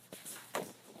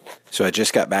So I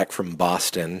just got back from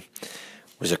Boston.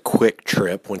 It was a quick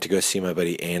trip. Went to go see my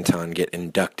buddy Anton get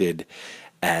inducted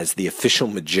as the official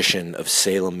magician of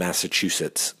Salem,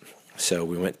 Massachusetts. So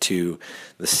we went to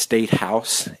the State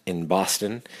House in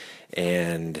Boston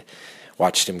and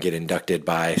watched him get inducted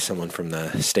by someone from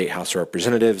the State House of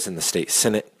Representatives and the State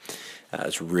Senate. It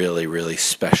was really, really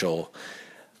special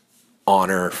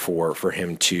honor for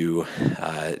him to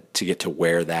get to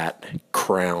wear that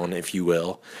crown, if you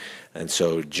will. And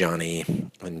so Johnny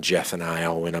and Jeff and I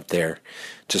all went up there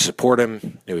to support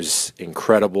him. It was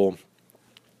incredible.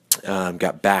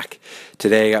 Got back a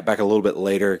little bit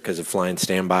later because of flying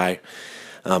standby,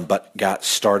 but got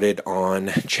started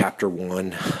on chapter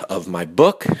 1 of my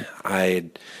book. I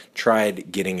had tried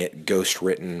getting it ghost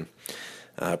written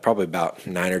probably about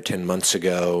 9 or 10 months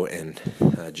ago, and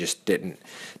just didn't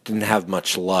have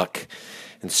much luck.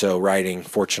 And so writing,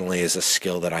 fortunately, is a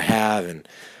skill that I have, and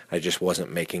I just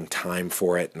wasn't making time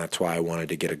for it, and that's why I wanted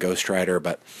to get a ghostwriter.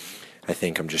 But I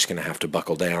think I'm just going to have to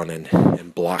buckle down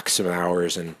and block some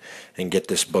hours and get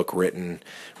this book written.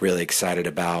 Really excited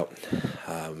about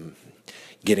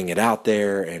getting it out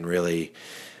there and really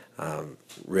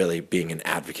being an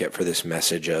advocate for this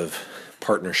message of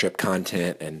partnership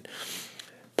content and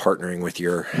partnering with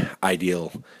your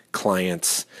ideal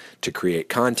clients to create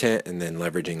content and then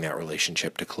leveraging that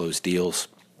relationship to close deals.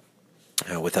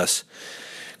 With us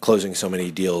closing so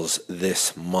many deals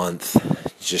this month,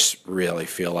 just really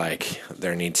feel like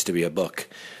there needs to be a book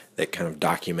that kind of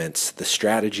documents the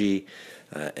strategy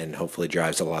and hopefully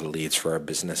drives a lot of leads for our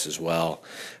business as well.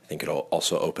 I think it'll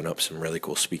also open up some really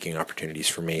cool speaking opportunities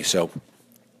for me. So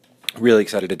really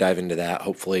excited to dive into that.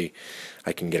 Hopefully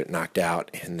I can get it knocked out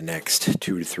in the next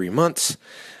 2 to 3 months.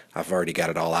 I've already got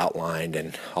it all outlined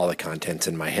and all the content's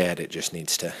in my head. It just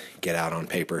needs to get out on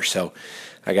paper. So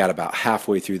I got about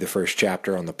halfway through the first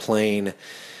chapter on the plane.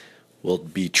 We'll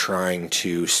be trying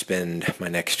to spend my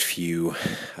next few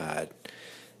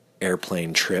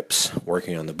airplane trips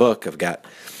working on the book. I've got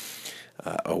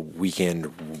a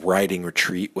weekend writing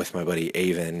retreat with my buddy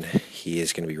Avon. He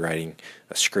is going to be writing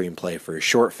a screenplay for his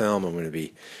short film. I'm going to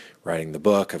be writing the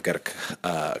book. I've got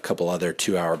a couple other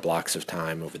 2-hour blocks of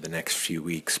time over the next few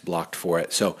weeks blocked for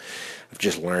it. So I've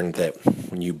just learned that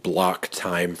when you block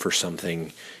time for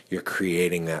something, you're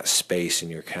creating that space in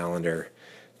your calendar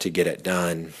to get it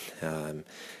done.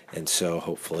 And so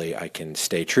hopefully I can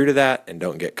stay true to that and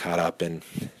don't get caught up in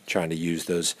trying to use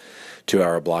those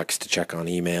 2-hour blocks to check on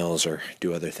emails or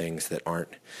do other things that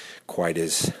aren't quite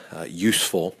as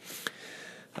useful.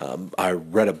 I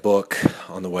read a book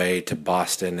on the way to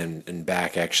Boston and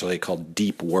back, actually, called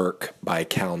Deep Work by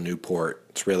Cal Newport.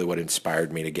 It's really what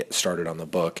inspired me to get started on the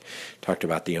book. Talked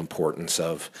about the importance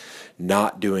of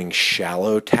not doing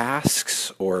shallow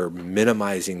tasks or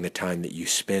minimizing the time that you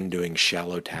spend doing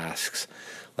shallow tasks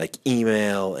like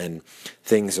email and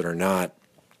things that are not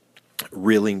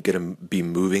really going to be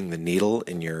moving the needle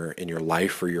in your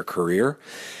life or your career,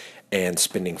 and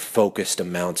spending focused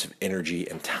amounts of energy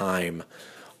and time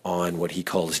on what he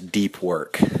calls deep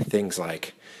work, things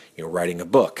like writing a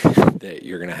book that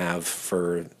you're going to have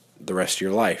for the rest of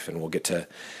your life, and we'll get to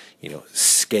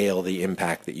scale the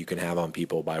impact that you can have on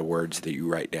people by words that you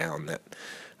write down that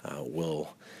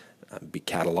will be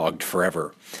cataloged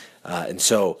forever. And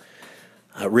so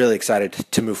really excited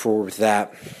to move forward with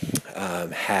that.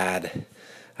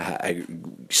 I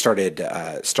started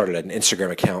an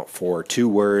Instagram account for 2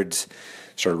 Words.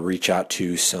 Started to reach out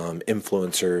to some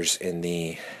influencers in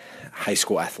the high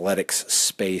school athletics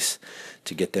space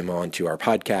to get them onto our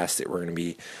podcast that we're going to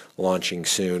be launching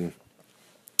soon,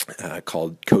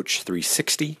 called Coach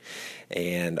 360,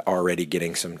 and already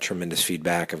getting some tremendous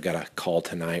feedback. I've got a call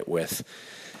tonight with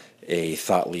a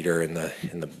thought leader in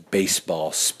the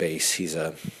baseball space.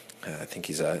 I think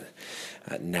he's a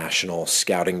national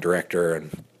scouting director,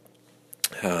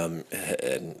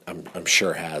 and I'm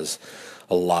sure has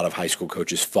a lot of high school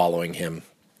coaches following him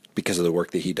because of the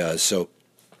work that he does. So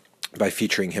by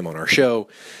featuring him on our show,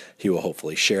 he will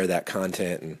hopefully share that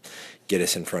content and get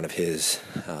us in front of his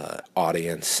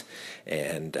audience,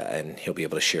 and he'll be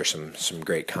able to share some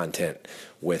great content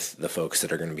with the folks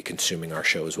that are going to be consuming our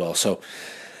show as well. So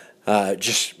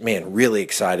really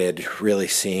excited, really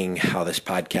seeing how this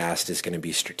podcast is going to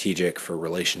be strategic for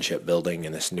relationship building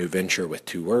in this new venture with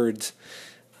 2 Words.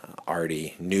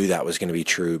 Already knew that was going to be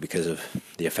true because of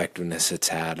the effectiveness it's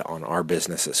had on our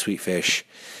business at Sweetfish,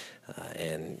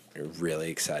 and really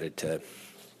excited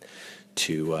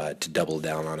to double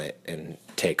down on it and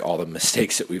take all the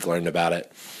mistakes that we've learned about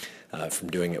it from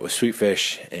doing it with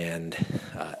Sweetfish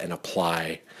and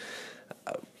apply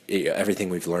everything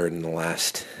we've learned in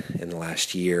the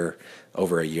last year,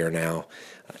 over a year now,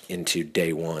 into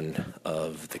day one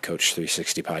of the Coach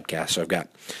 360 podcast. So I've got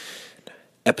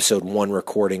episode 1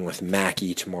 recording with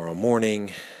Mackie tomorrow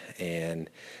morning, and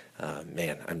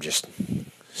man, I'm just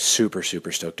super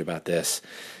stoked about this.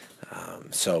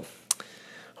 So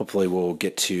hopefully we'll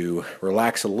get to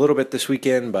relax a little bit this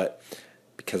weekend, but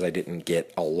because I didn't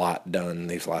get a lot done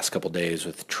these last couple days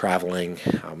with traveling,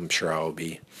 I'm sure I'll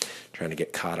be trying to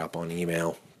get caught up on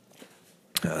email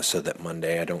so that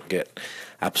Monday I don't get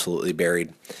absolutely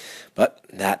buried. But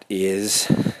that is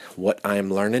what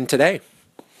I'm learning today.